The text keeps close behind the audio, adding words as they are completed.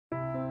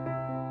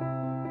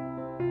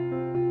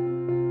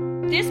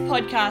This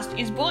podcast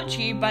is brought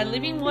to you by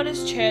Living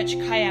Waters Church,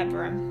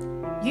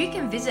 Kyabram. You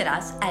can visit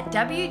us at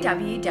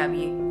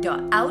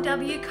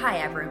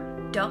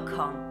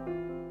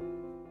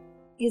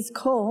www.lwkyabram.com. Is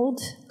called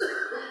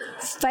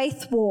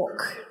Faith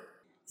Walk.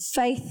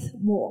 Faith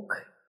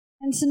Walk.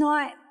 And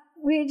tonight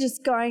we're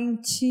just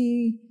going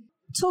to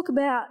talk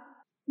about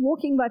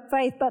walking by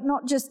faith, but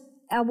not just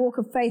our walk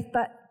of faith,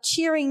 but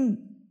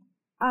cheering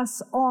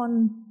us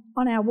on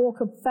our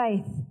walk of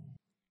faith.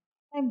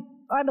 And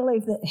I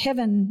believe that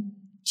heaven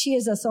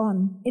cheers us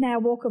on in our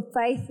walk of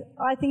faith.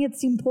 I think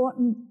it's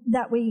important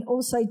that we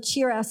also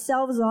cheer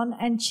ourselves on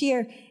and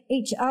cheer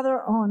each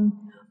other on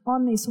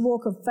this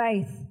walk of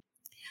faith.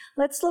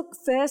 Let's look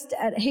first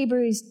at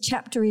Hebrews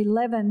chapter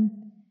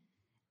 11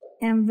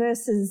 and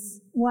verses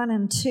 1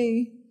 and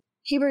 2.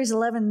 Hebrews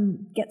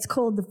 11 gets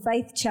called the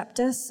faith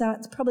chapter, so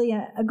it's probably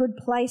a good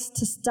place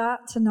to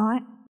start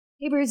tonight.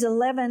 Hebrews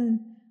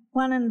 11,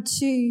 1 and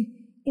 2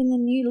 in the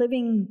New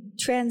Living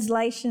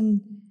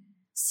Translation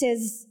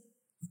says,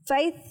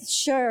 "Faith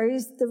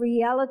shows the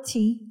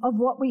reality of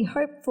what we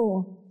hope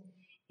for.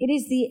 It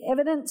is the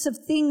evidence of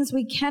things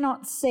we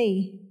cannot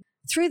see.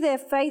 Through their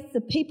faith,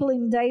 the people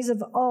in days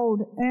of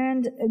old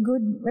earned a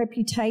good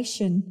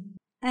reputation."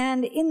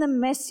 And in the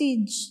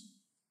Message,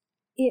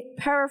 it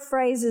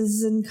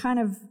paraphrases and kind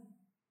of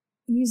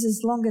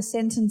uses longer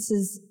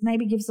sentences,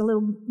 maybe gives a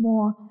little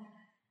more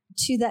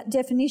to that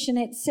definition.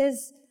 It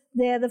says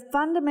there, "The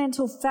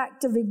fundamental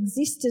fact of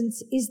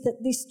existence is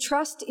that this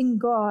trust in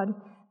God,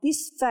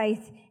 this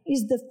faith,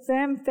 is the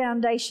firm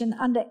foundation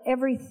under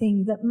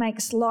everything that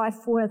makes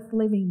life worth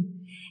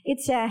living.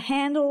 It's our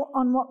handle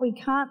on what we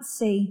can't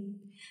see.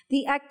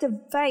 The act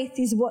of faith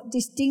is what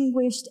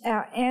distinguished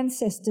our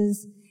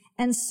ancestors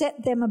and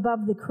set them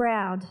above the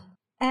crowd."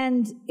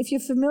 And if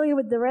you're familiar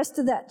with the rest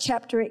of that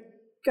chapter, it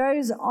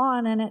goes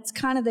on and it's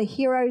kind of the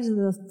heroes of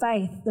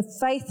the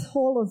Faith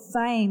Hall of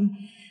Fame,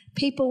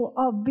 people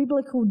of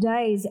biblical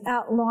days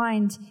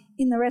outlined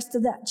in the rest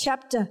of that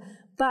chapter.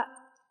 But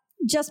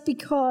just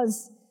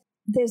because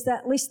there's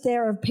that list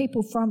there of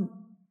people from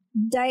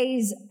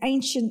days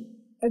ancient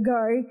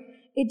ago,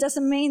 it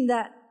doesn't mean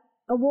that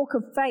a walk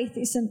of faith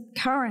isn't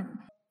current.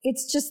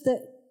 It's just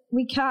that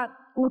we can't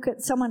look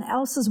at someone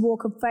else's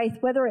walk of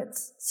faith, whether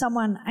it's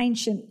someone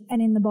ancient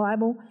and in the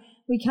Bible.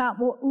 We can't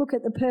look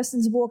at the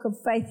person's walk of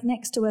faith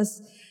next to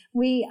us.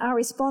 We are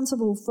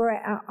responsible for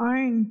our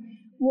own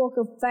walk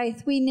of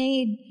faith. We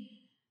need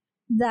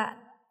that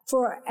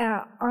for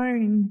our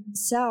own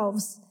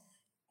selves.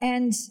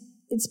 And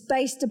it's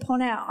based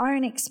upon our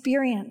own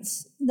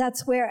experience.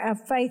 That's where our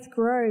faith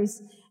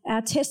grows.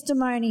 Our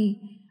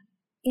testimony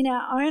in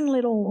our own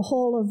little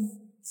hall of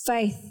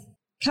faith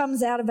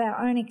comes out of our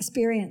own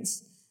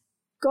experience.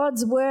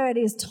 God's word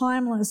is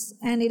timeless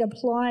and it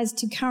applies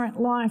to current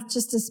life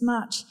just as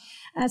much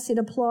as it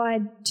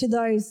applied to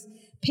those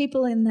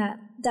people in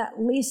that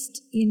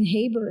list in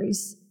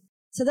Hebrews.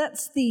 So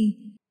that's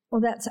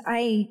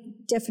a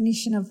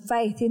definition of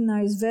faith in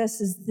those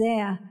verses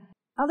there.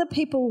 Other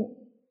people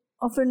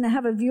often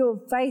have a view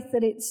of faith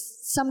that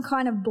it's some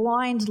kind of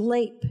blind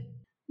leap.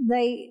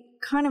 They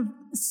kind of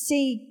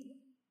see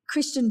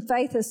Christian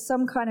faith as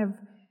some kind of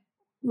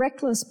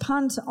reckless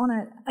punt on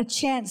a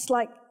chance,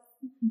 like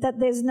that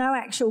there's no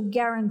actual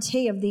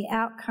guarantee of the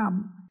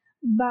outcome.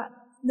 But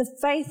the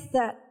faith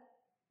that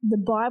the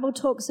Bible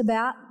talks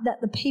about,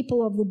 that the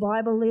people of the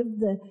Bible live,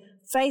 the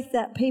faith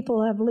that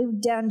people have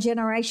lived down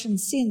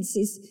generations since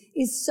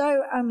is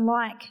so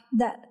unlike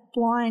that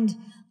blind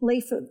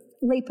leap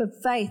of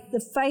faith. The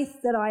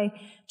faith that I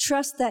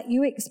trust that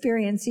you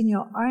experience in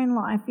your own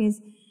life is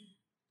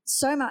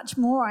so much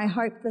more, I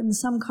hope, than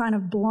some kind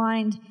of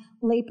blind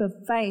leap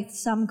of faith,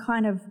 some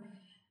kind of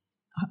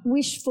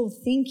wishful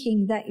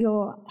thinking that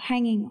you're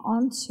hanging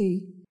on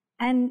to.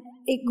 And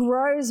it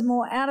grows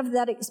more out of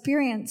that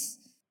experience,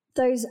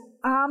 those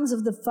arms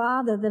of the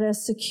Father that are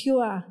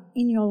secure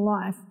in your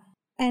life.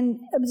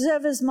 And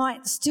observers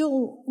might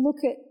still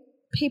look at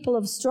people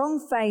of strong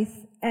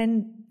faith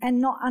and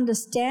not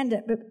understand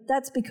it, but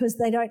that's because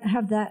they don't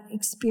have that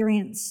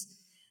experience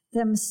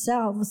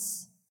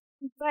themselves.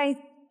 Faith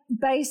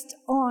based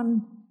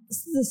on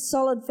the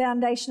solid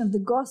foundation of the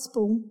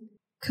gospel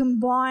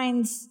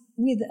combines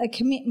with a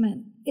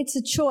commitment. It's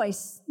a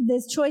choice.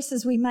 There's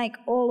choices we make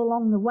all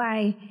along the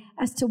way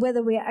as to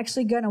whether we're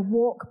actually going to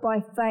walk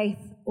by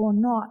faith or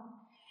not,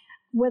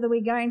 whether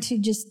we're going to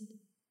just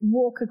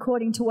walk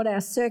according to what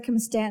our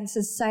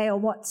circumstances say or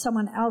what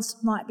someone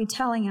else might be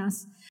telling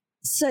us.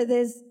 So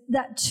there's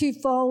that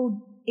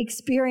twofold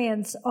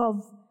experience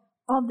of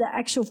the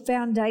actual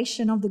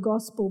foundation of the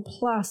gospel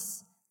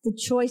plus the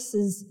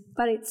choices,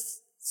 but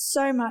it's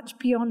so much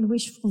beyond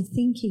wishful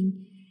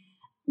thinking.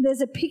 There's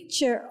a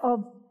picture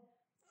of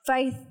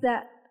faith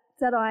that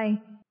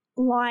I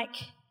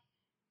like,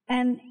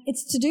 and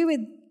it's to do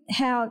with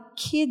how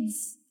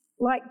kids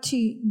like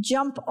to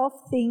jump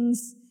off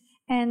things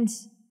and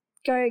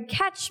go,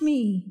 "Catch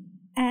me,"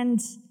 and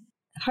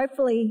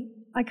hopefully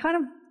I kind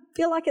of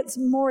feel like it's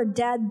more a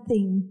dad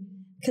thing,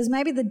 because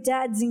maybe the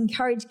dads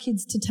encourage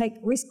kids to take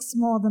risks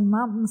more than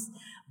mums,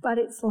 but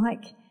it's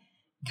like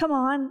come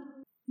on,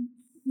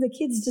 the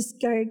kids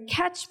just go,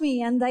 catch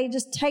me, and they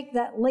just take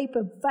that leap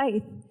of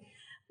faith.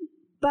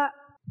 But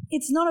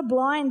it's not a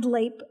blind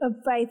leap of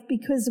faith,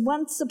 because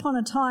once upon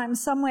a time,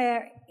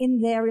 somewhere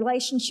in their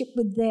relationship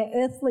with their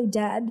earthly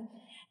dad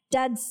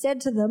said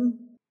to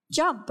them,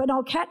 jump and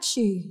I'll catch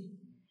you.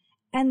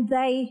 And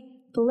they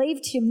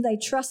believed him, they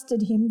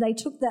trusted him, they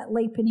took that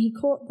leap and he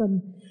caught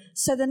them.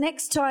 So the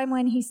next time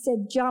when he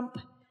said jump,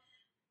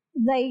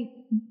 they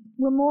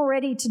were more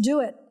ready to do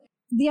it.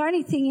 The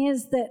only thing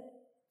is that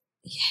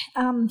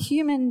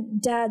human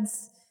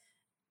dads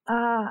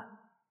are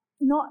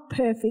not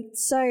perfect,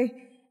 so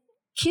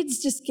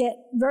kids just get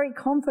very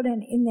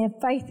confident in their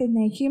faith in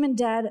their human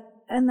dad,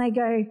 and they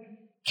go,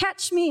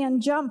 catch me,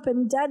 and jump,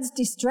 and dad's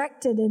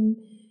distracted,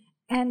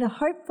 and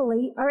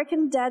hopefully, I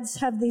reckon dads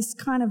have this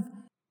kind of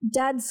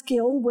dad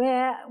skill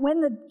where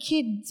when the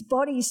kid's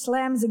body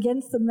slams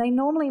against them, they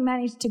normally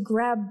manage to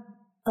grab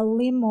a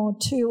limb or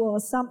two or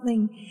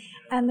something,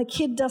 and the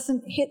kid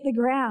doesn't hit the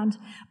ground.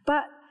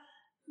 But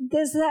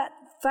there's that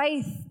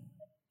faith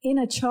in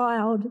a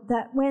child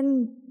that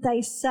when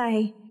they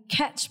say,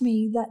 catch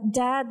me, that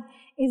dad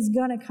is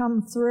going to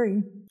come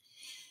through.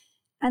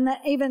 And that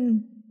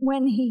even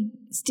when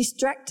he's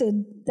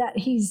distracted, that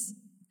he's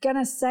going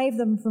to save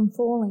them from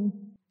falling.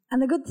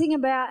 And the good thing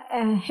about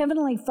our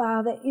Heavenly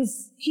Father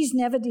is he's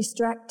never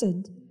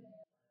distracted.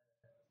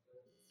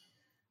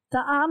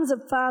 The arms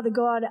of Father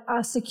God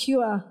are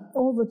secure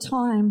all the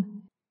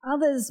time.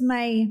 Others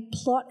may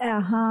plot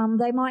our harm.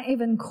 They might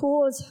even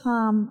cause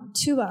harm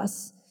to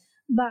us,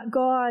 but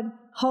God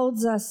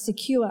holds us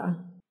secure.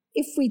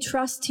 If we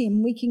trust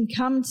him, we can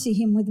come to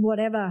him with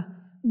whatever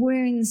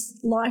wounds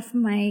life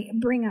may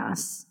bring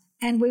us,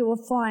 and we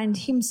will find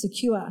him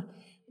secure.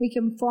 We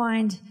can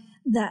find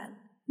that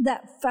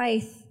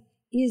faith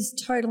is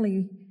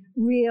totally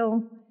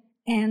real,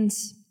 and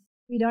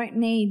we don't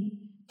need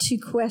to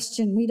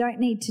question, we don't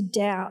need to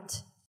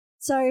doubt.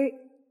 So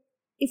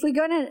if we're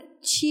going to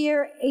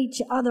cheer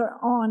each other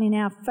on in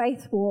our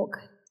faith walk,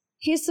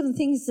 here's some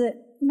things that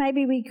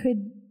maybe we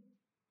could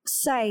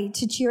say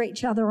to cheer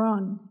each other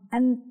on.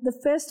 And the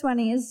first one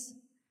is,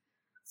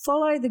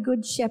 follow the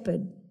Good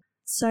Shepherd.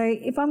 So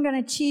if I'm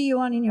going to cheer you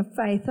on in your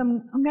faith,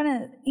 I'm going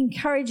to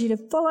encourage you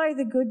to follow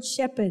the Good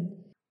Shepherd.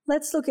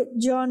 Let's look at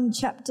John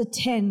chapter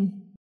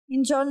 10.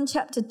 In John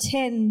chapter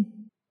 10,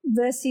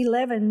 verse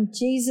 11,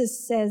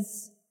 Jesus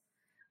says,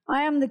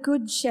 I am the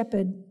Good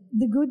Shepherd.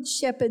 The Good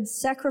Shepherd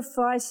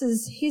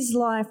sacrifices his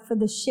life for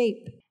the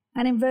sheep.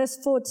 And in verse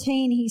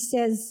 14, he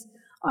says,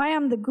 I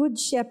am the Good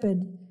Shepherd.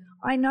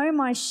 I know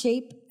my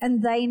sheep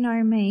and they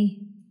know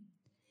me.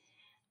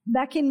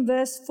 Back in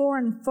verse 4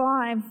 and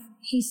 5,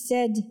 he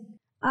said,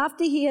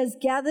 after he has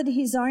gathered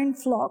his own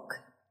flock,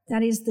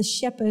 that is the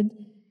shepherd,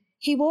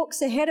 he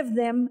walks ahead of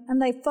them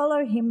and they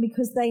follow him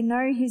because they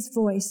know his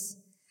voice.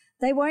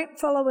 They won't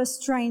follow a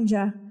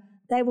stranger.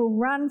 They will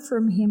run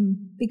from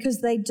him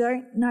because they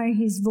don't know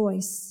his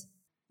voice.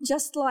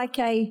 Just like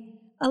a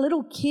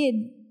little kid,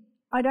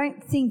 I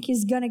don't think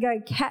is going to go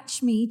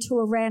catch me to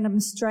a random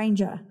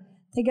stranger.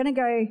 They're going to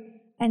go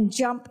and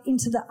jump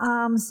into the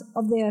arms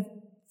of their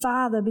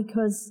father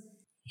because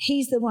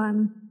he's the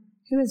one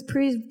who has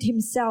proved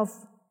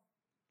himself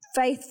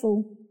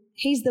faithful.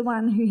 He's the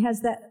one who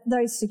has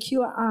those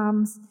secure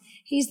arms.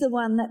 He's the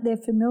one that they're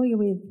familiar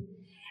with.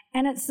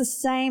 And it's the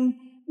same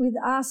with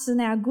us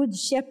and our Good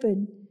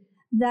Shepherd,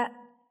 that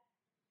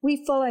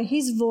we follow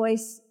his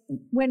voice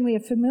when we are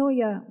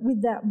familiar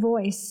with that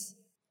voice.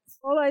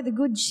 Follow the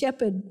Good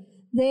Shepherd.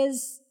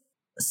 There's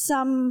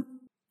some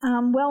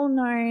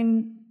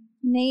well-known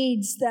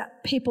needs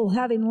that people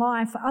have in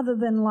life other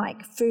than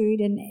like food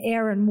and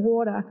air and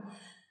water.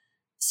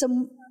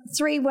 Some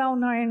 3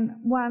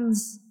 well-known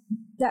ones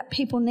that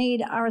people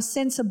need are a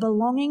sense of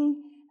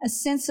belonging, a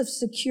sense of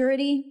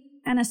security,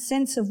 and a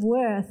sense of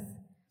worth.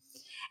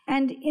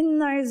 And in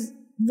those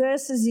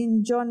verses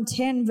in John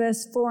 10,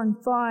 verse 4 and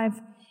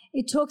 5,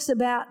 it talks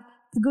about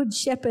the Good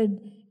Shepherd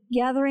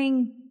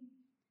gathering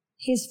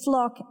his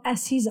flock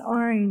as his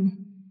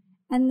own.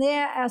 And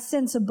there our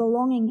sense of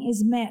belonging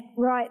is met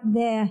right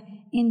there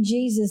in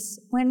Jesus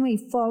when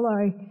we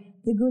follow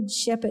the Good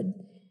Shepherd.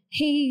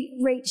 He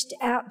reached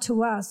out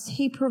to us.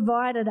 He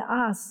provided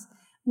us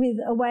with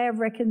a way of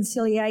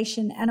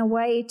reconciliation and a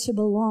way to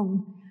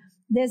belong.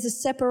 There's a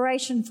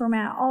separation from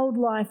our old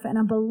life and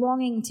a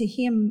belonging to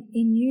him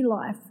in new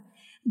life.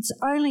 It's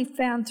only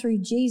found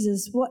through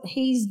Jesus, what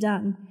he's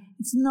done.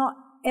 It's not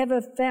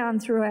ever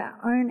found through our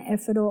own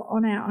effort or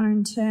on our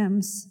own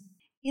terms.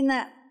 In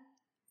that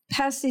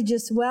passage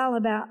as well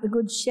about the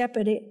Good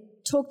Shepherd, it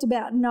talked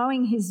about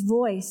knowing his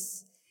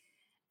voice,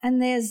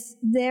 and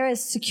there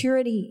is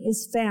security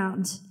is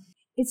found.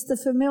 It's the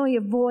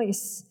familiar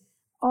voice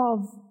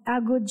of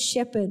our Good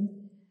Shepherd,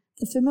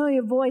 the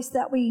familiar voice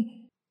that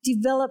we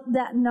develop,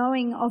 that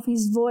knowing of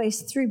his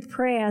voice through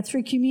prayer,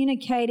 through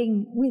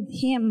communicating with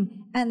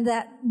him, and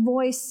that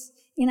voice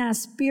in our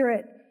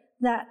spirit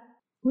that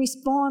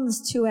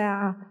responds to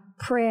our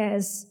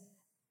prayers,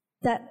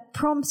 that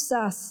prompts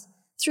us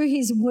through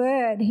his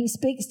word. He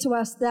speaks to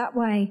us that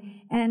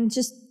way, and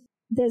just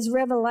there's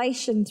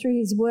revelation through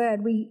his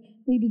word. We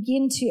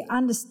begin to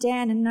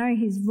understand and know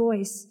his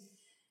voice.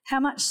 How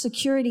much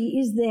security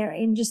is there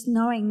in just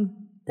knowing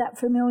that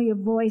familiar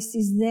voice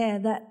is there,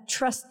 that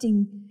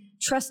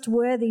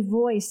trustworthy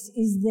voice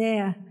is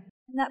there.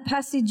 And that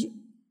passage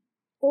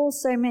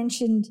also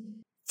mentioned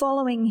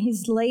following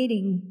his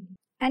leading.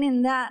 And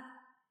in that,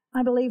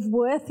 I believe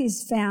worth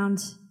is found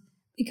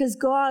because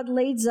God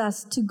leads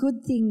us to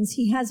good things.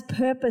 He has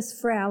purpose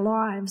for our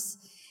lives.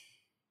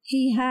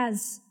 He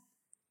has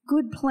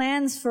good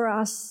plans for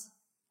us.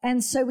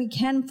 And so we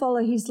can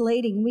follow his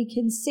leading. We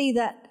can see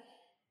that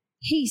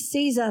he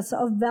sees us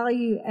of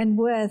value and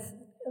worth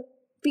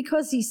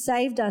because he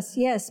saved us,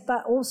 yes,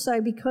 but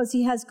also because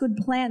he has good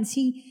plans.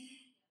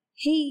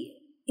 He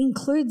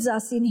includes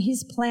us in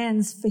his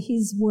plans for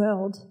his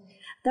world.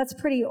 That's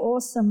pretty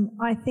awesome,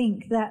 I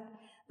think, that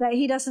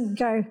he doesn't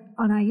go,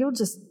 oh no, you'll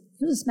just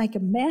make a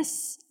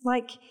mess.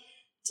 Like,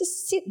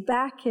 just sit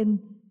back and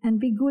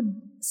be good,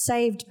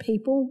 saved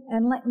people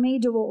and let me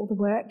do all the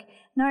work.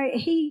 No,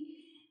 he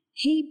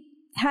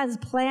has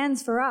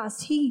plans for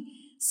us.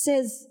 He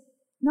says,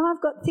 no,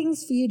 I've got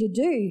things for you to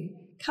do.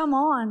 Come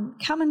on,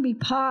 come and be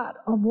part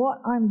of what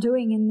I'm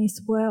doing in this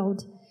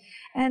world.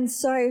 And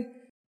so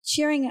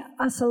cheering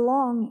us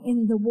along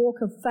in the walk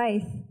of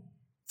faith,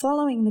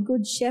 following the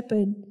Good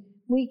Shepherd,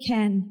 we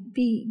can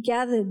be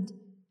gathered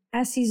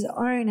as his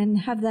own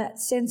and have that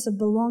sense of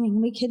belonging.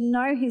 We can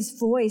know his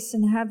voice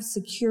and have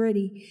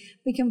security.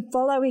 We can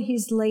follow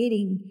his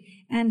leading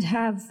and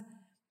have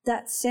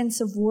that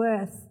sense of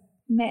worth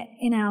met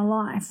in our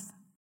life.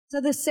 So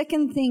the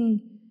second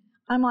thing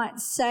I might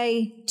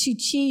say to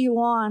cheer you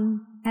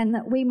on, and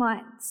that we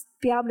might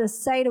be able to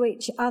say to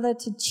each other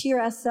to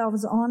cheer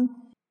ourselves on,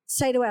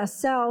 say to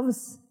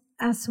ourselves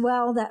as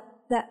well,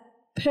 that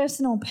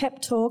personal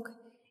pep talk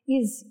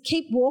is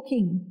keep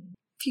walking.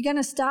 If you're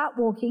going to start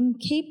walking,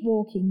 keep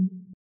walking.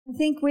 I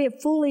think we're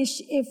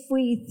foolish if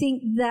we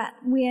think that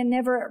we are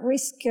never at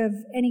risk of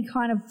any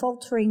kind of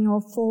faltering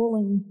or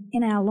falling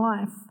in our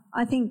life.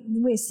 I think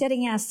we're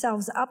setting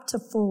ourselves up to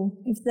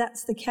fall if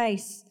that's the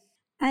case.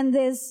 And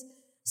there's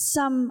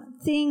some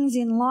things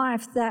in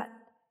life that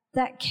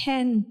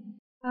can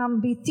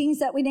be things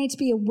that we need to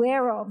be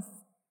aware of.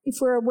 If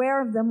we're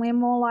aware of them, we're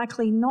more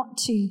likely not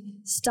to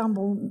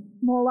stumble,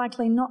 more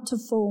likely not to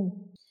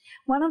fall.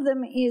 One of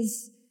them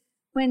is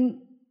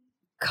when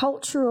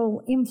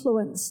cultural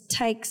influence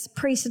takes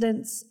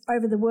precedence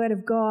over the Word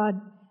of God's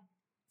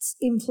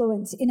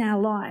influence in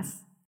our life.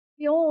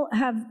 We all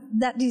have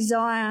that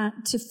desire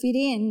to fit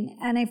in,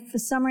 and if for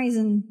some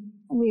reason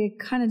we're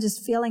kind of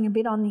just feeling a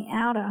bit on the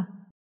outer,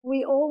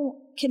 we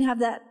all can have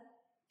that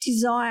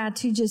desire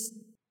to just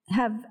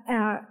have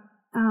our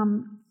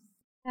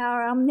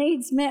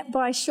needs met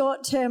by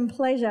short-term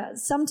pleasure.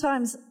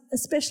 Sometimes,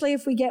 especially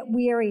if we get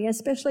weary,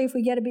 especially if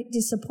we get a bit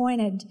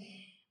disappointed,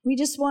 we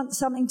just want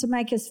something to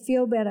make us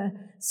feel better.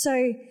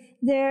 So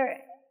there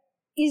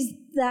is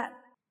that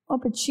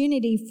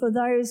opportunity for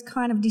those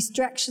kind of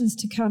distractions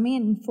to come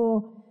in,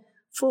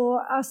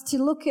 for us to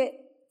look at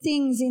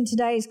things in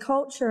today's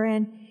culture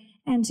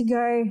and to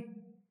go,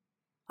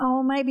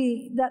 oh,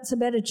 maybe that's a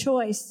better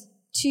choice,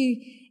 to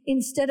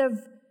instead of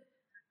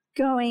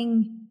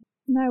going,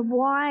 no,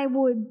 why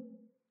would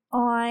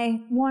I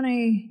want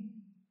to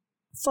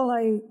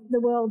follow the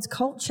world's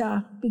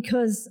culture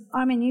because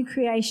I'm a new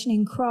creation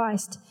in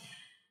Christ?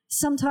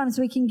 Sometimes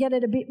we can get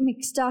it a bit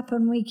mixed up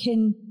and we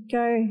can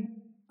go,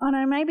 oh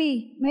no,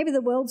 maybe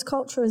the world's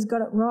culture has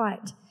got it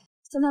right.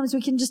 Sometimes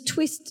we can just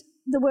twist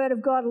the Word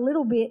of God a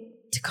little bit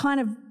to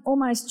kind of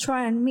almost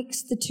try and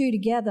mix the two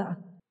together,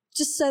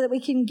 just so that we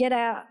can get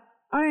our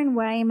own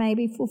way,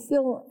 maybe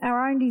fulfill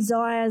our own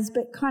desires,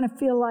 but kind of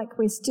feel like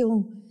we're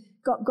still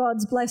got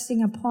God's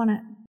blessing upon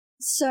it.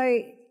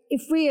 So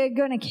if we are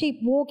going to keep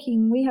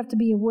walking, we have to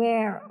be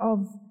aware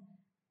of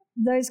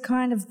those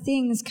kind of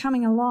things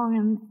coming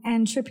along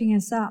and tripping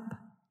us up.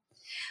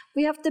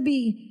 We have to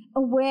be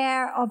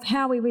aware of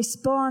how we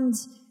respond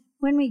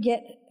when we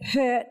get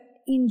hurt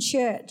in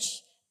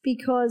church,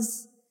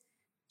 because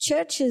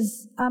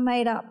churches are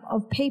made up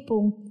of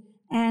people,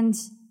 and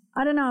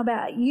I don't know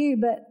about you,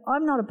 but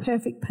I'm not a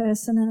perfect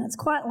person, and it's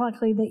quite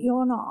likely that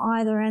you're not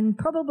either, and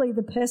probably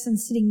the person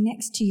sitting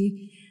next to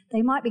you,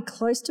 they might be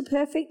close to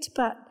perfect,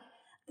 but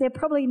they're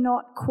probably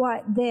not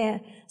quite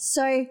there.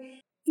 So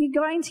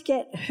you're going to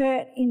get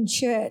hurt in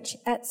church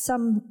at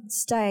some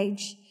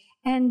stage,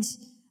 and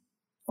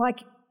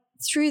like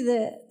through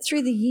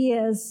the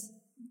years,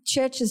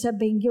 churches have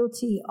been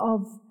guilty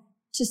of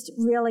just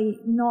really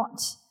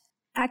not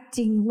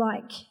acting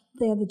like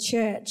they're the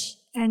church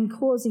and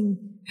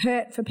causing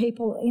hurt for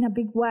people in a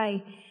big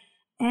way.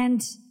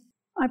 And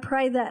I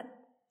pray that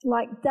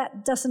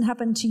that doesn't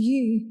happen to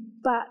you,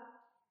 but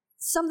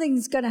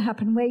something's going to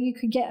happen where you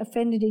could get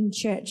offended in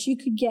church. You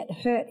could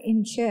get hurt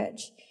in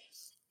church.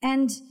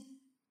 And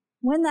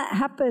when that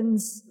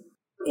happens,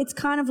 it's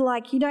kind of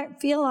like you don't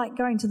feel like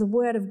going to the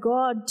Word of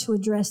God to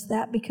address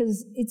that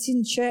because it's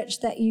in church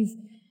that you've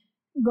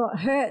got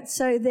hurt.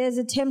 So there's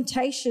a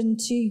temptation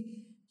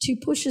to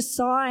push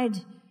aside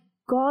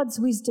God's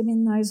wisdom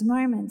in those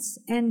moments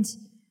and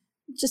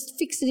just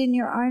fix it in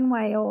your own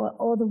way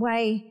or the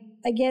way,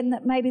 again,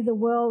 that maybe the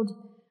world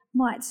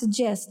might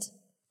suggest.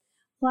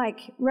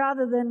 Like,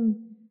 rather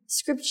than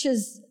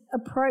Scripture's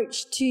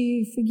approach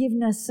to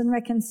forgiveness and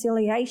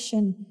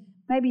reconciliation,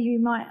 maybe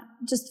you might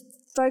just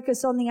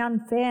focus on the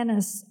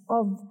unfairness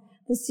of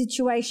the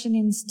situation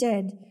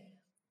instead.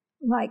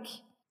 Like,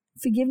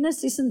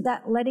 forgiveness, isn't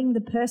that letting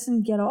the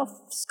person get off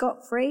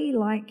scot-free?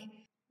 Like,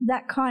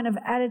 that kind of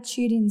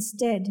attitude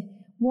instead,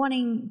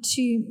 wanting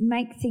to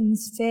make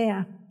things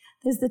fair.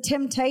 There's the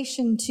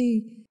temptation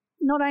to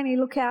not only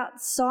look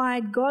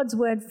outside God's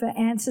word for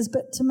answers,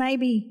 but to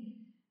maybe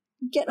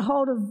get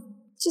hold of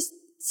just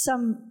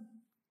some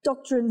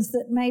doctrines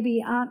that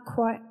maybe aren't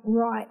quite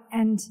right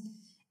and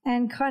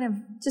kind of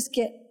just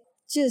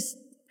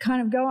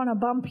kind of go on a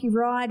bumpy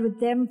ride with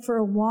them for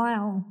a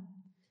while.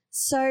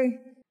 So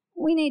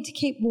we need to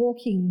keep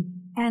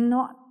walking and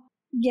not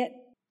get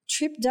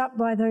tripped up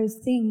by those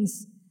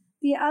things.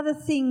 The other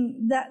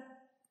thing that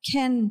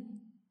can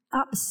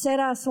upset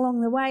us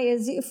along the way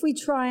is if we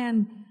try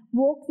and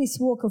walk this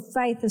walk of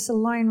faith as a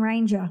lone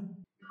ranger.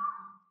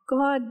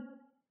 God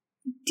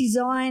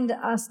designed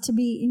us to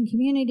be in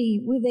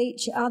community with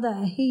each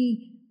other.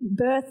 He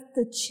birthed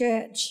the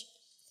church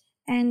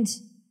and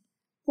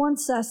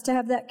wants us to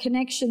have that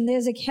connection.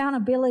 There's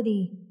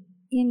accountability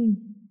in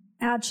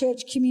our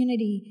church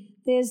community.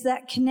 There's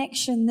that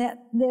connection,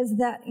 there's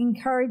that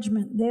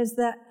encouragement, there's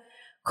that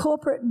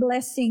corporate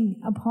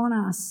blessing upon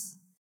us.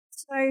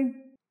 So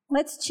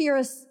let's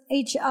cheer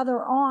each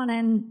other on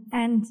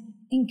and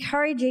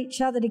encourage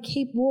each other to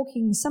keep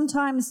walking.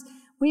 Sometimes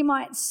we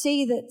might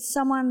see that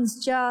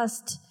someone's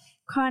just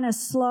kind of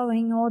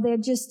slowing or they're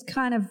just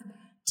kind of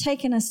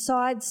taking a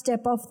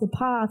sidestep off the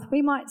path.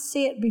 We might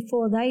see it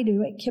before they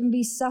do. It can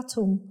be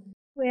subtle,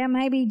 where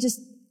maybe just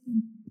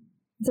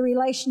the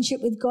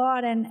relationship with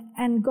God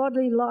and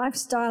godly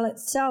lifestyle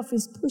itself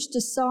is pushed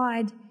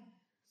aside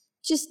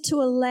just to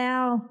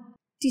allow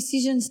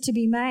decisions to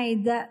be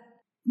made that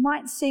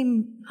might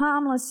seem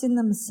harmless in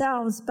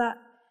themselves, but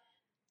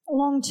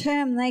long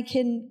term they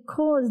can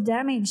cause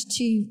damage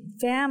to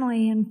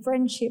family and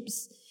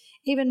friendships,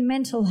 even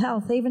mental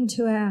health, even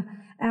to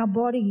our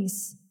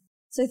bodies.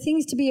 So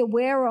things to be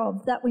aware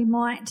of, that we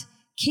might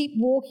keep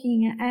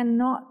walking and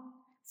not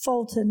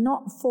falter,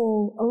 not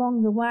fall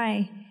along the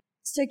way.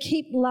 So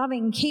keep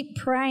loving, keep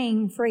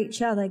praying for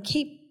each other,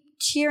 keep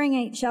cheering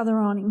each other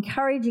on,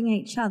 encouraging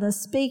each other,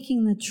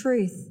 speaking the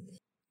truth,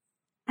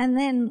 and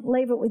then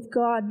leave it with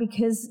God,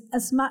 because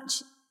as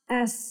much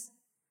as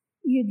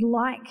you'd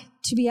like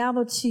to be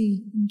able to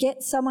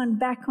get someone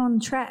back on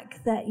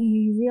track that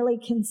you really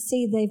can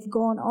see they've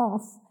gone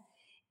off,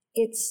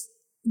 it's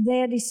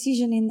their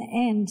decision in the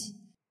end.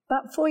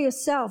 But for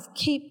yourself,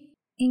 keep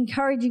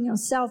encouraging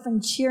yourself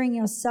and cheering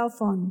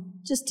yourself on,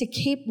 just to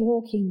keep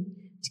walking,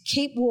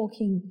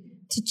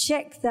 to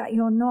check that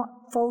you're not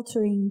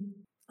faltering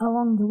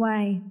along the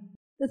way.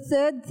 The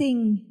third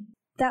thing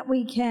that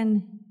we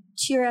can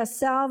cheer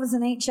ourselves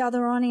and each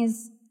other on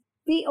is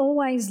be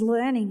always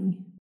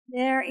learning.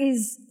 There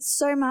is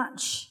so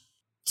much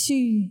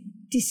to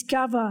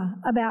discover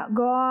about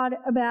God,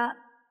 about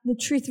the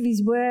truth of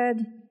His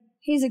Word.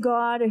 He's a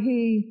God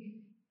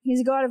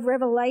of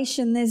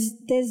revelation.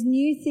 There's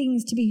new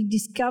things to be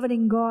discovered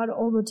in God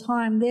all the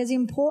time. There's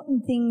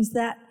important things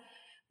that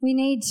we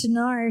need to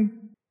know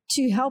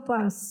to help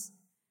us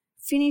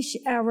finish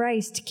our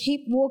race, to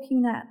keep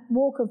walking that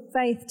walk of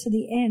faith to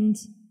the end.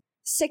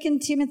 2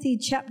 Timothy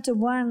chapter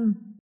 1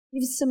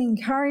 gives some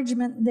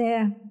encouragement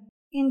there.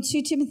 In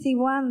 2 Timothy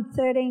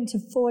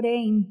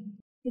 1:13-14,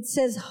 it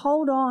says,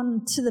 "Hold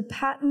on to the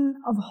pattern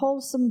of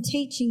wholesome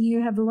teaching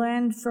you have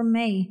learned from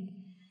me,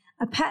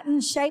 a pattern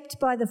shaped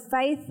by the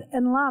faith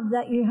and love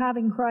that you have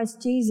in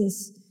Christ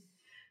Jesus.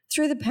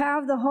 Through the power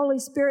of the Holy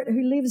Spirit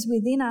who lives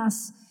within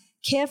us,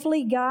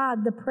 carefully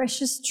guard the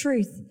precious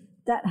truth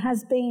that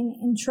has been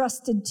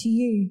entrusted to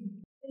you."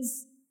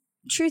 There's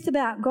truth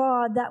about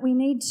God that we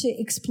need to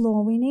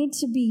explore. We need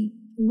to be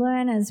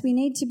learners. We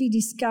need to be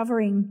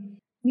discovering.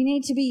 We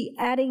need to be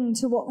adding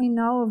to what we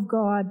know of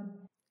God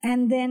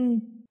and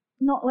then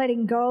not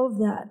letting go of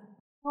that,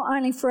 not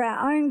only for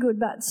our own good,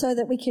 but so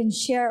that we can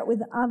share it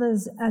with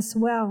others as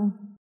well.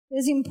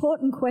 There's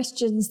important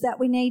questions that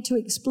we need to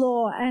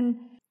explore, and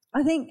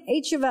I think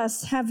each of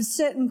us have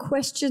certain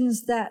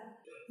questions that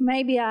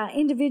maybe are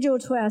individual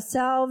to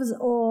ourselves,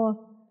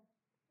 or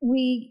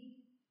we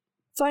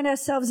find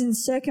ourselves in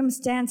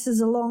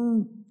circumstances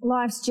along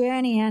life's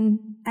journey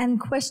and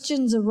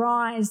questions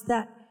arise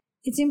that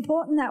it's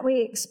important that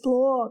we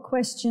explore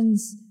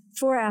questions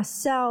for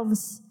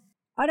ourselves.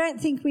 I don't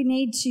think we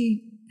need to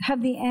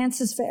have the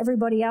answers for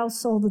everybody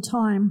else all the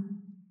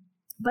time,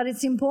 but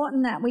it's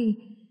important that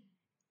we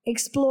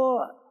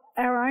explore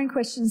our own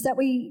questions, that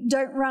we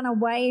don't run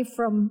away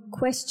from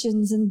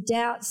questions and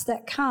doubts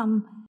that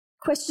come.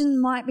 Question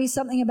might be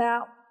something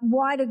about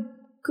why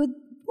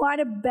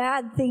do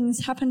bad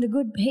things happen to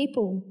good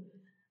people?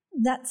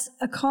 That's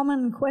a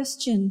common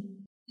question.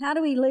 How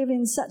do we live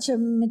in such a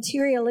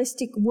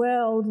materialistic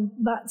world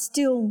but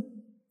still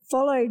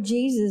follow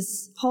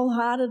Jesus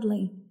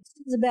wholeheartedly.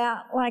 It's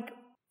about,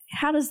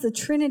 how does the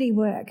Trinity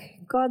work?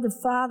 God the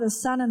Father,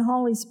 Son, and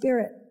Holy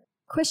Spirit.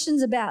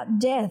 Questions about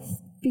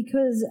death,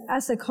 because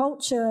as a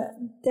culture,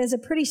 there's a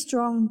pretty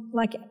strong,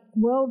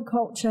 world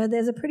culture,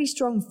 there's a pretty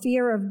strong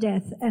fear of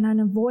death and an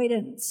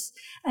avoidance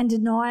and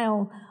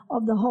denial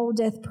of the whole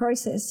death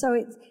process. So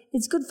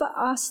it's good for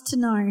us to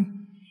know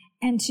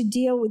and to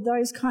deal with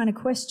those kind of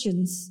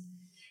questions.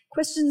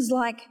 Questions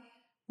like,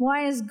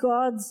 why is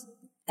God's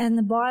and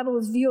the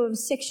Bible's view of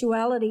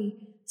sexuality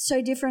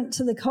so different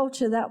to the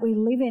culture that we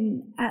live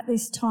in at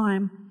this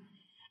time?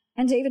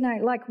 And to even know,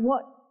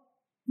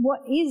 what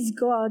is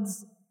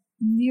God's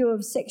view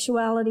of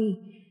sexuality?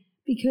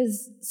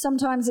 Because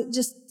sometimes it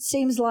just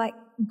seems like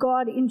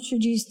God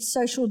introduced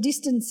social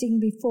distancing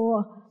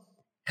before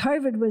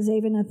COVID was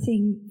even a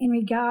thing in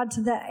regard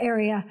to that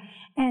area.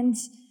 And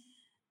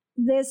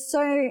there's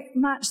so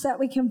much that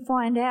we can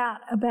find out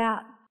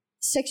about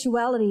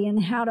sexuality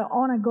and how to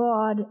honour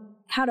God,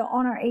 how to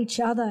honour each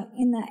other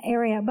in that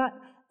area. But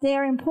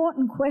they're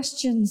important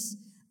questions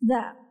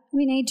that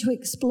we need to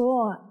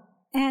explore.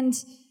 And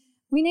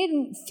we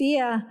needn't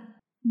fear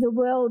the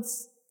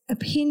world's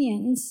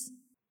opinions.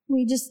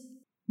 We just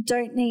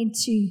don't need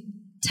to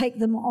take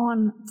them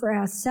on for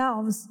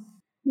ourselves.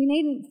 We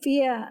needn't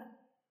fear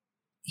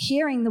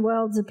hearing the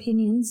world's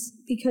opinions,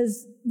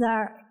 because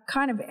they're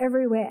kind of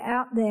everywhere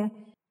out there.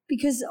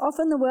 Because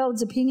often the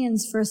world's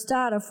opinions, for a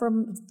start, are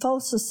from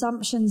false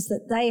assumptions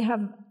that they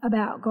have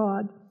about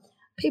God.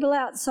 People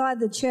outside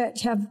the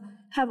church have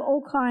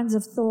all kinds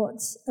of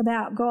thoughts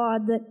about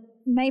God that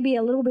may be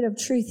a little bit of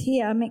truth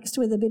here mixed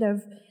with a bit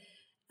of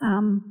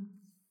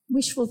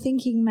wishful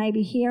thinking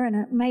maybe here, and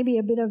it may be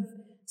a bit of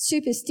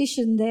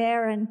superstition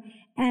there, and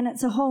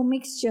it's a whole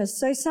mixture.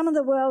 So some of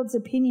the world's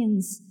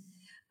opinions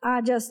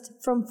are just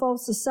from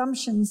false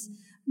assumptions,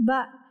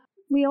 but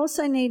we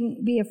also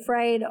needn't be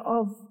afraid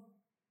of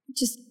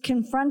just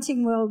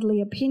confronting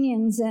worldly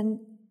opinions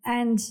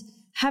and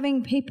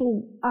having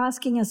people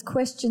asking us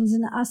questions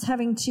and us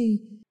having to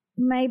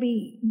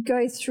maybe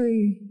go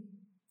through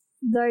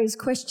those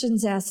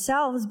questions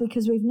ourselves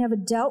because we've never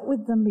dealt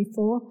with them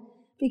before,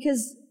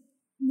 because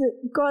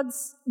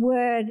God's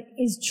word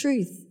is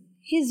truth.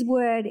 His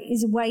word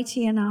is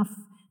weighty enough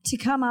to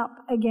come up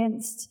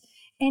against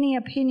any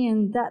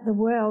opinion that the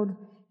world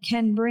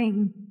can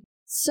bring.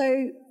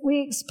 So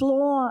we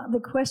explore the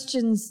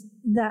questions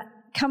that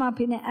come up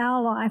in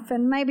our life,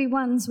 and maybe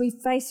ones we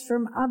face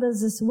from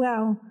others as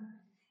well,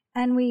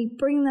 and we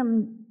bring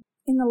them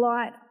in the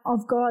light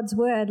of God's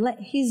word. Let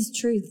his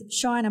truth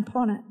shine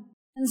upon it.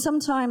 And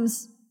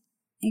sometimes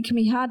it can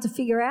be hard to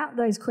figure out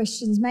those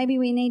questions. Maybe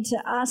we need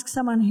to ask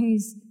someone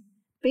who's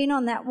been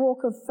on that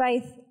walk of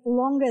faith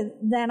longer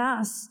than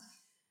us.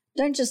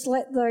 Don't just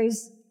let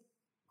those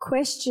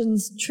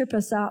questions trip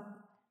us up.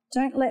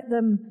 Don't let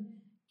them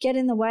get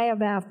in the way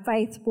of our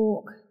faith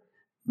walk,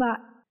 but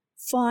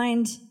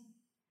find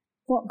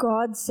what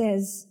God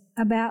says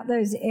about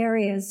those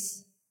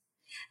areas.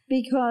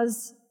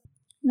 Because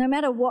no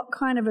matter what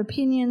kind of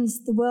opinions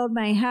the world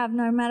may have,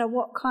 no matter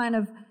what kind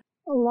of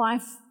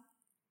life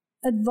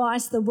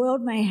advice the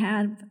world may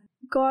have,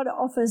 God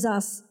offers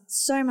us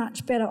so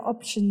much better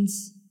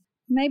options.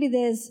 Maybe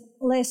there's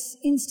less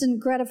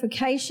instant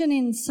gratification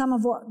in some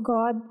of what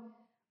God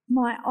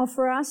might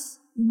offer us,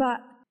 but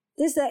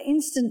there's that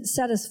instant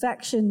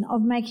satisfaction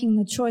of making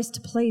the choice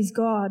to please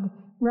God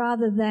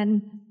rather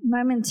than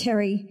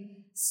momentary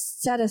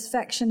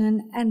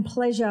satisfaction and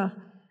pleasure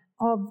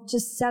of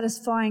just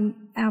satisfying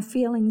our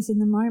feelings in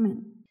the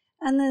moment.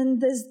 And then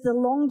there's the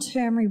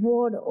long-term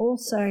reward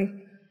also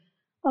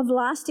of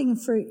lasting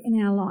fruit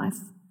in our life,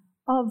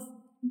 of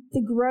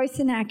the growth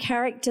in our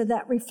character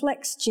that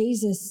reflects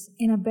Jesus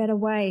in a better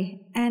way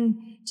and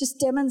just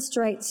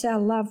demonstrates our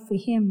love for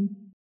him.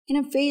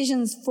 In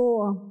Ephesians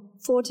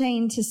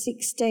 4:14 to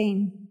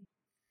 16,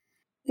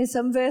 there's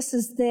some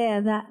verses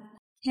there that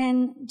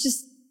can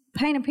just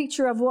paint a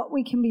picture of what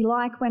we can be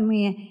like when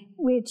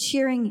we're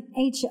cheering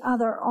each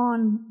other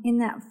on in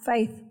that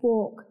faith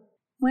walk.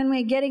 When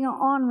we're getting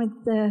on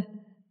with the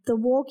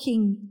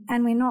walking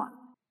and we're not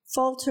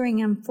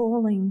faltering and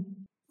falling.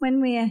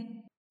 When we're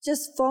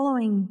just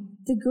following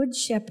the Good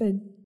Shepherd.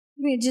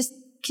 We're just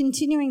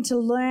continuing to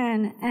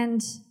learn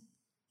and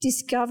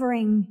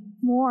discovering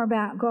more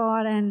about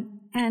God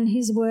and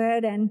his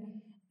word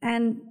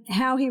and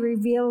how he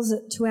reveals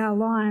it to our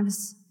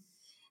lives.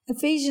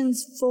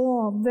 Ephesians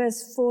 4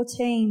 verse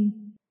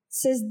 14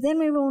 says, "Then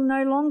we will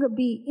no longer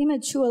be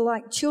immature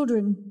like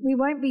children. We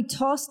won't be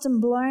tossed and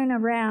blown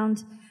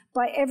around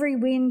by every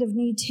wind of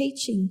new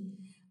teaching.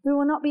 We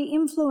will not be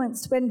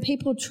influenced when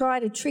people try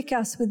to trick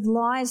us with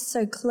lies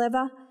so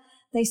clever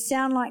they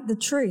sound like the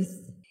truth.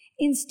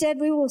 Instead,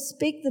 we will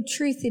speak the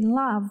truth in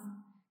love,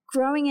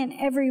 growing in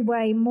every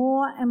way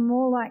more and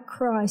more like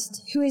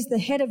Christ, who is the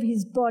head of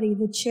his body,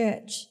 the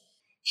church.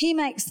 He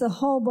makes the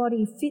whole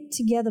body fit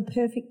together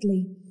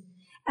perfectly.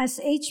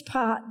 As each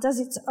part does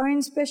its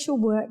own special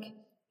work,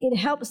 it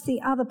helps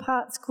the other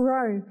parts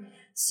grow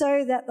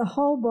so that the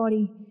whole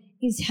body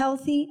is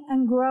healthy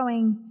and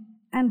growing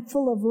and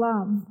full of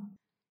love."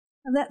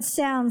 And that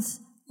sounds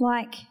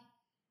like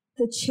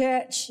the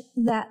church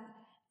that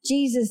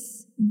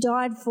Jesus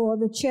died for,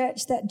 the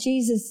church that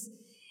Jesus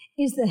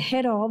is the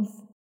head of.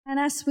 And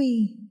as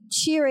we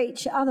cheer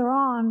each other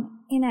on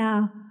in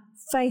our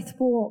faith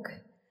walk,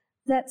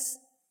 that's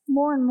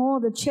more and more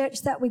the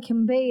church that we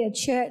can be, a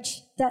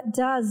church that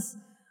does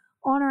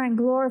honour and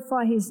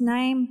glorify his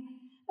name,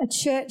 a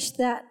church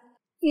that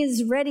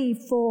is ready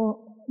for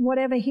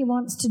whatever he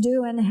wants to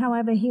do and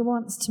however he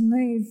wants to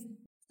move.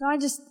 So I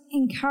just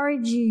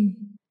encourage you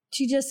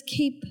to just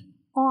keep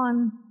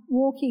on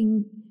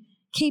walking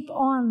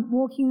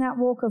that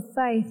walk of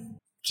faith.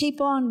 Keep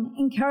on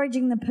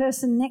encouraging the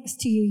person next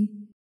to you.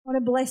 What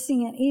a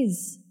blessing it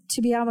is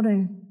to be able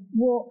to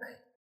walk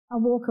a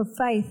walk of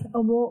faith,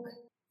 a walk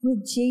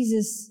with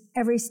Jesus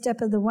every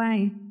step of the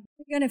way.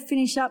 We're going to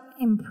finish up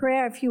in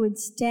prayer. If you would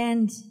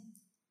stand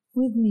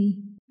with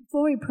me.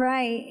 Before we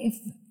pray,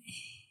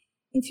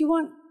 if you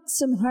want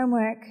some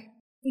homework,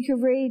 you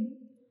could read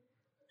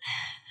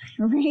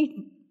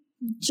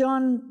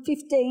John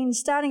 15,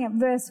 starting at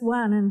verse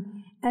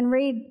 1, and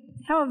read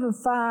however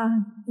far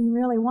you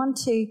really want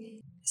to,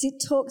 because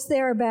it talks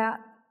there about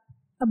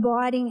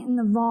abiding in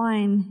the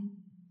vine,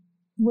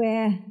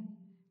 where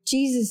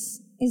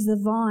Jesus is the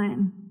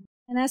vine.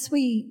 And as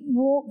we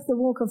walk the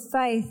walk of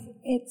faith,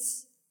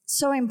 it's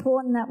so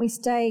important that we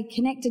stay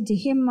connected to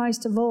him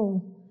most of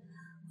all.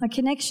 A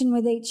connection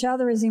with each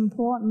other is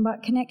important,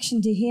 but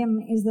connection to him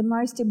is the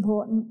most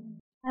important.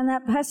 And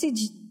that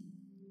passage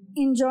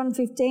in John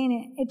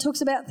 15, it talks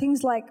about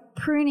things like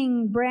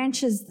pruning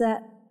branches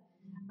that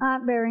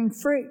aren't bearing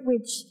fruit,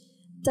 which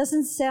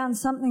doesn't sound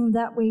something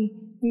that we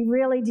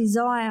really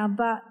desire,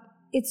 but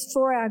it's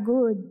for our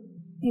good.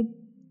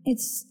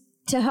 It's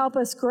to help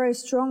us grow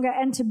stronger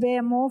and to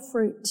bear more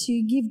fruit,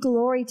 to give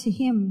glory to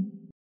him.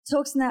 It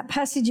talks in that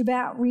passage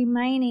about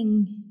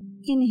remaining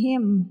in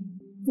him,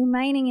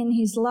 remaining in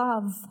his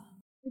love,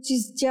 which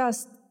is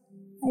just,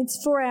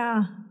 it's for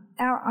our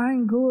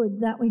own good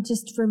that we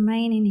just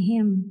remain in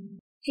him.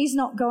 He's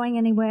not going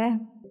anywhere.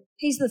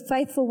 He's the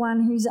faithful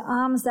one whose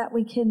arms that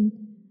we can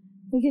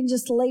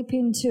just leap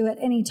into at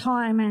any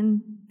time,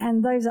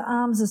 and those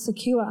arms are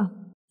secure.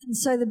 And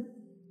so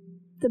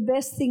the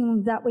best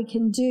thing that we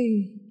can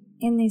do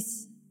in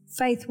this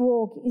faith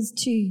walk is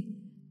to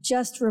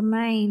just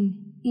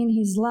remain in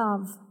his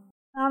love.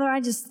 Father, I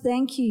just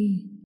thank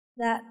you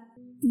that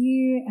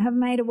you have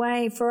made a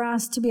way for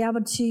us to be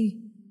able to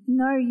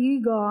know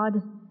you,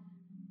 God,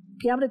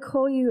 be able to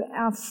call you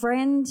our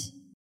friend,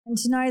 and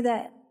to know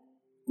that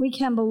we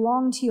can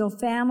belong to your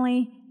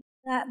family,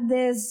 that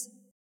there's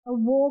a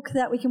walk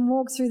that we can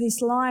walk through this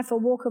life, a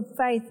walk of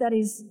faith that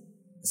is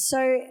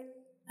so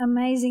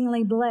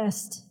amazingly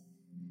blessed.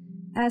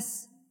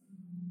 As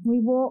we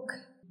walk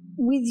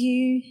with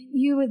you,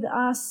 you with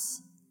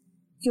us,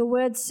 your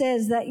word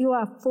says that you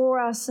are for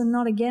us and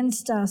not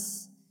against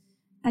us.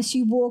 As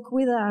you walk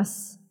with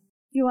us,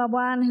 you are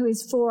one who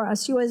is for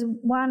us. You are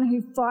one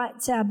who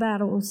fights our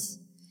battles.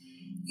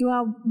 You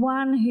are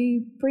one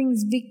who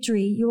brings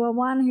victory. You are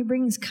one who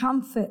brings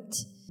comfort.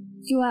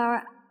 You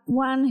are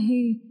one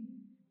who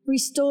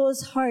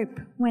restores hope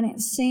when it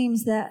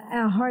seems that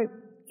our hope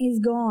is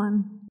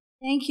gone.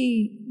 Thank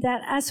you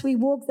that as we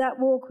walk that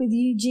walk with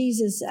you,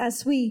 Jesus,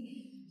 as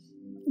we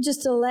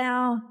just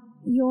allow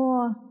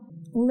your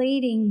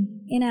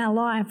leading in our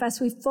life, as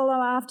we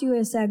follow after you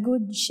as our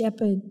good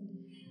shepherd,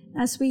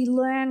 as we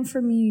learn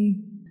from you,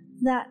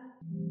 that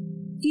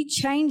you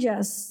change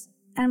us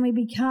and we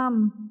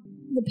become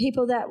the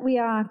people that we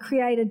are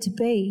created to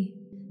be.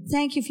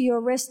 Thank you for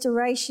your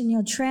restoration,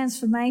 your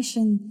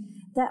transformation,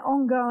 that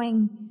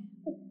ongoing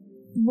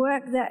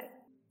work that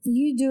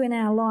you do in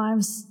our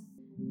lives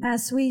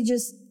as we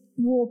just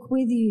walk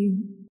with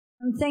you.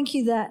 And thank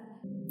you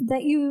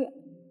that you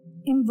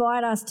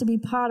invite us to be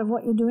part of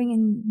what you're doing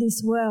in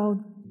this world.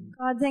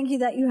 God, thank you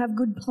that you have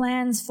good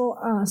plans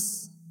for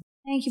us.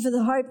 Thank you for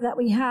the hope that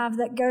we have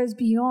that goes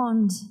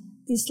beyond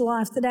this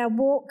life, that our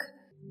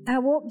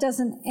walk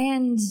doesn't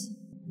end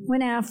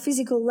when our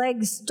physical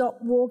legs stop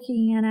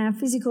walking and our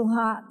physical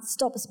heart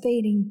stops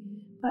beating.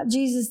 But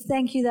Jesus,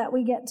 thank you that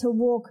we get to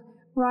walk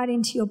right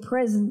into your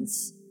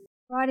presence,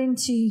 right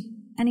into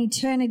an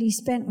eternity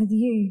spent with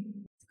you.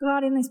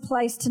 God, in this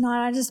place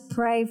tonight, I just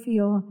pray for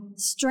your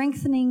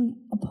strengthening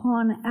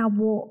upon our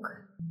walk.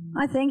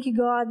 I thank you,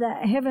 God,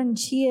 that heaven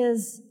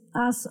cheers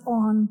us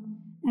on.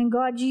 And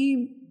God,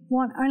 you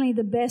want only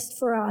the best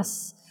for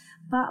us.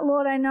 But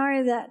Lord, I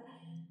know that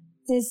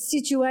there's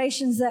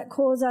situations that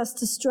cause us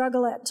to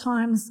struggle at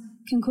times,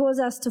 can cause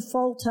us to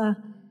falter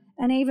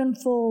and even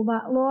fall.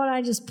 But Lord,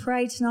 I just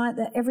pray tonight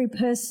that every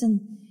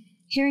person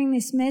hearing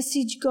this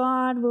message,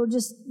 God, will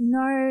just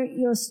know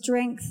your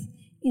strength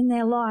in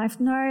their life,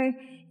 know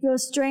your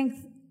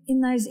strength in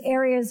those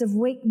areas of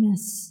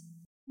weakness.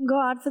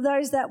 God, for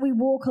those that we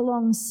walk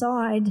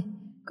alongside,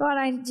 God,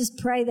 I just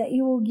pray that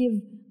you will give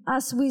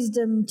us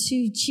wisdom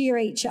to cheer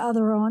each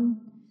other on.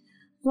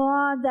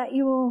 Lord, that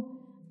you will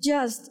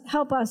just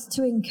help us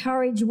to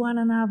encourage one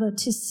another,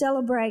 to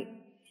celebrate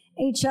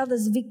each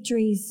other's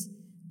victories,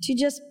 to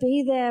just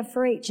be there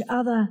for each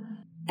other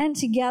and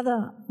to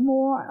gather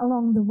more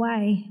along the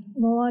way,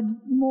 Lord,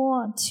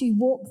 more to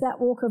walk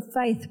that walk of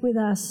faith with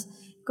us.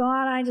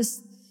 God, I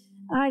just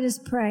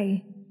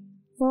pray,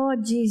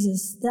 Lord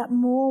Jesus, that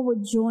more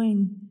would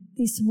join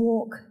this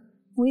walk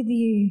with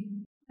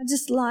you. I'd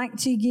just like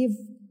to give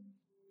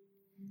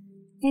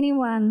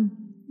anyone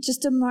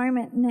just a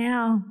moment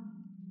now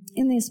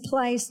in this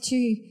place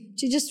to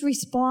just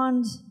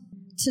respond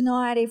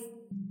tonight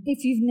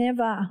if you've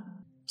never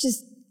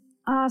just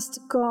asked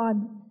God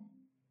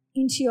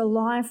into your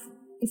life,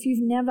 if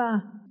you've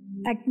never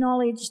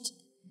acknowledged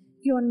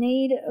your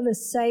need of a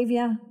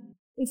Saviour,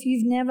 if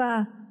you've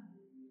never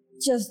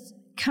just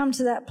come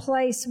to that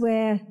place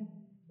where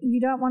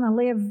you don't want to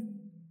live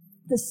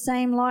the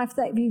same life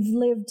that you've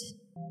lived,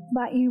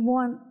 but you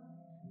want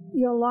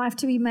your life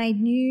to be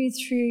made new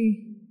through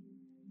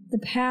the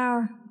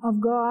power of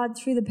God,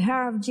 through the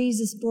power of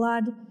Jesus'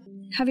 blood.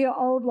 Have your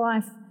old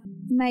life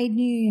made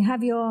new.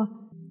 Have your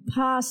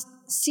past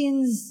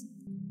sins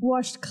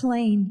washed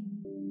clean.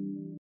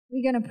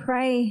 We're going to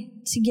pray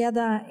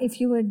together. If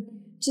you would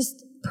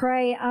just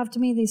pray after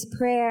me this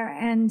prayer,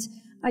 and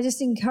I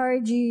just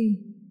encourage you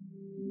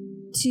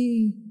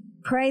to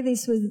pray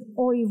this with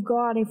all you've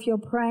got if you're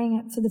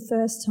praying it for the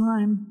first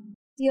time.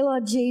 Dear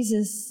Lord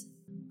Jesus,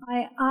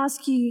 I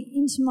ask you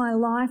into my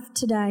life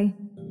today.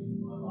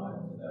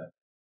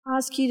 I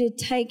ask you to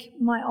take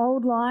my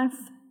old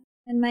life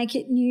and make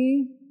it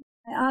new.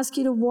 I ask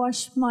you to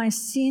wash my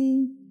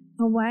sin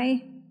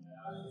away.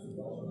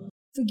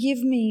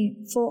 Forgive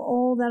me for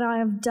all that I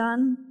have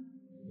done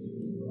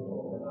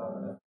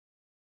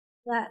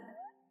that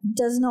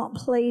does not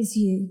please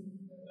you.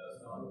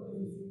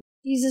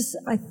 Jesus,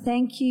 I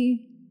thank you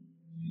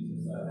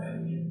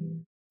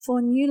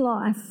for new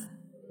life.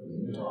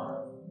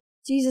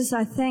 Jesus,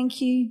 I thank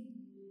you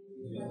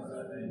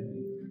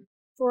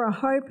for a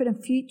hope and a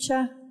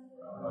future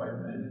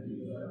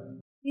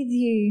with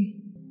you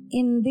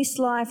in this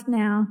life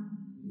now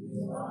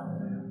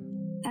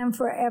and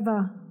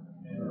forever.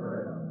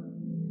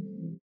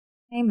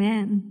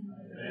 Amen.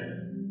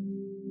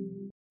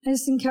 I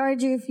just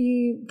encourage you, if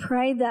you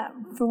prayed that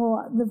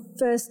for the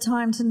first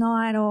time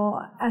tonight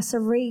or as a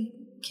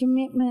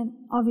recommitment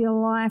of your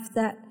life,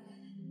 that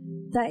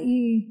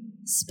you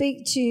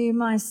speak to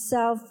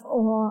myself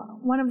or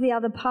one of the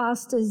other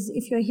pastors.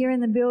 If you're here in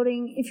the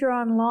building, if you're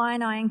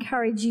online, I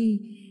encourage you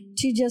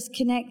to just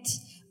connect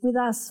with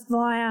us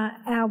via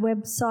our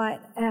website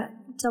at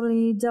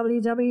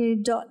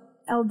www.lw.org.au,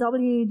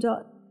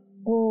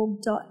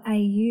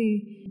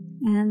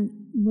 and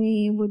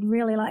we would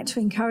really like to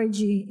encourage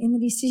you in the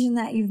decision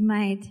that you've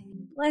made.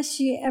 Bless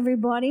you,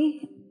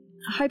 everybody.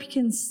 I hope you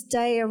can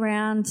stay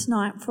around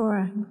tonight for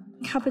a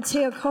cup of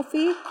tea or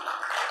coffee.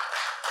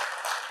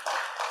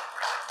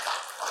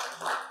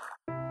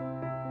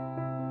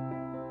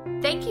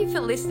 Thank you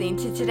for listening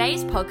to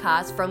today's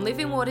podcast from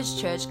Living Waters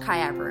Church,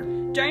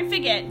 Kyabram. Don't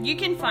forget, you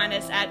can find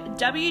us at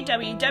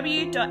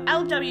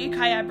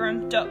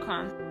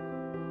www.lwkyabram.com.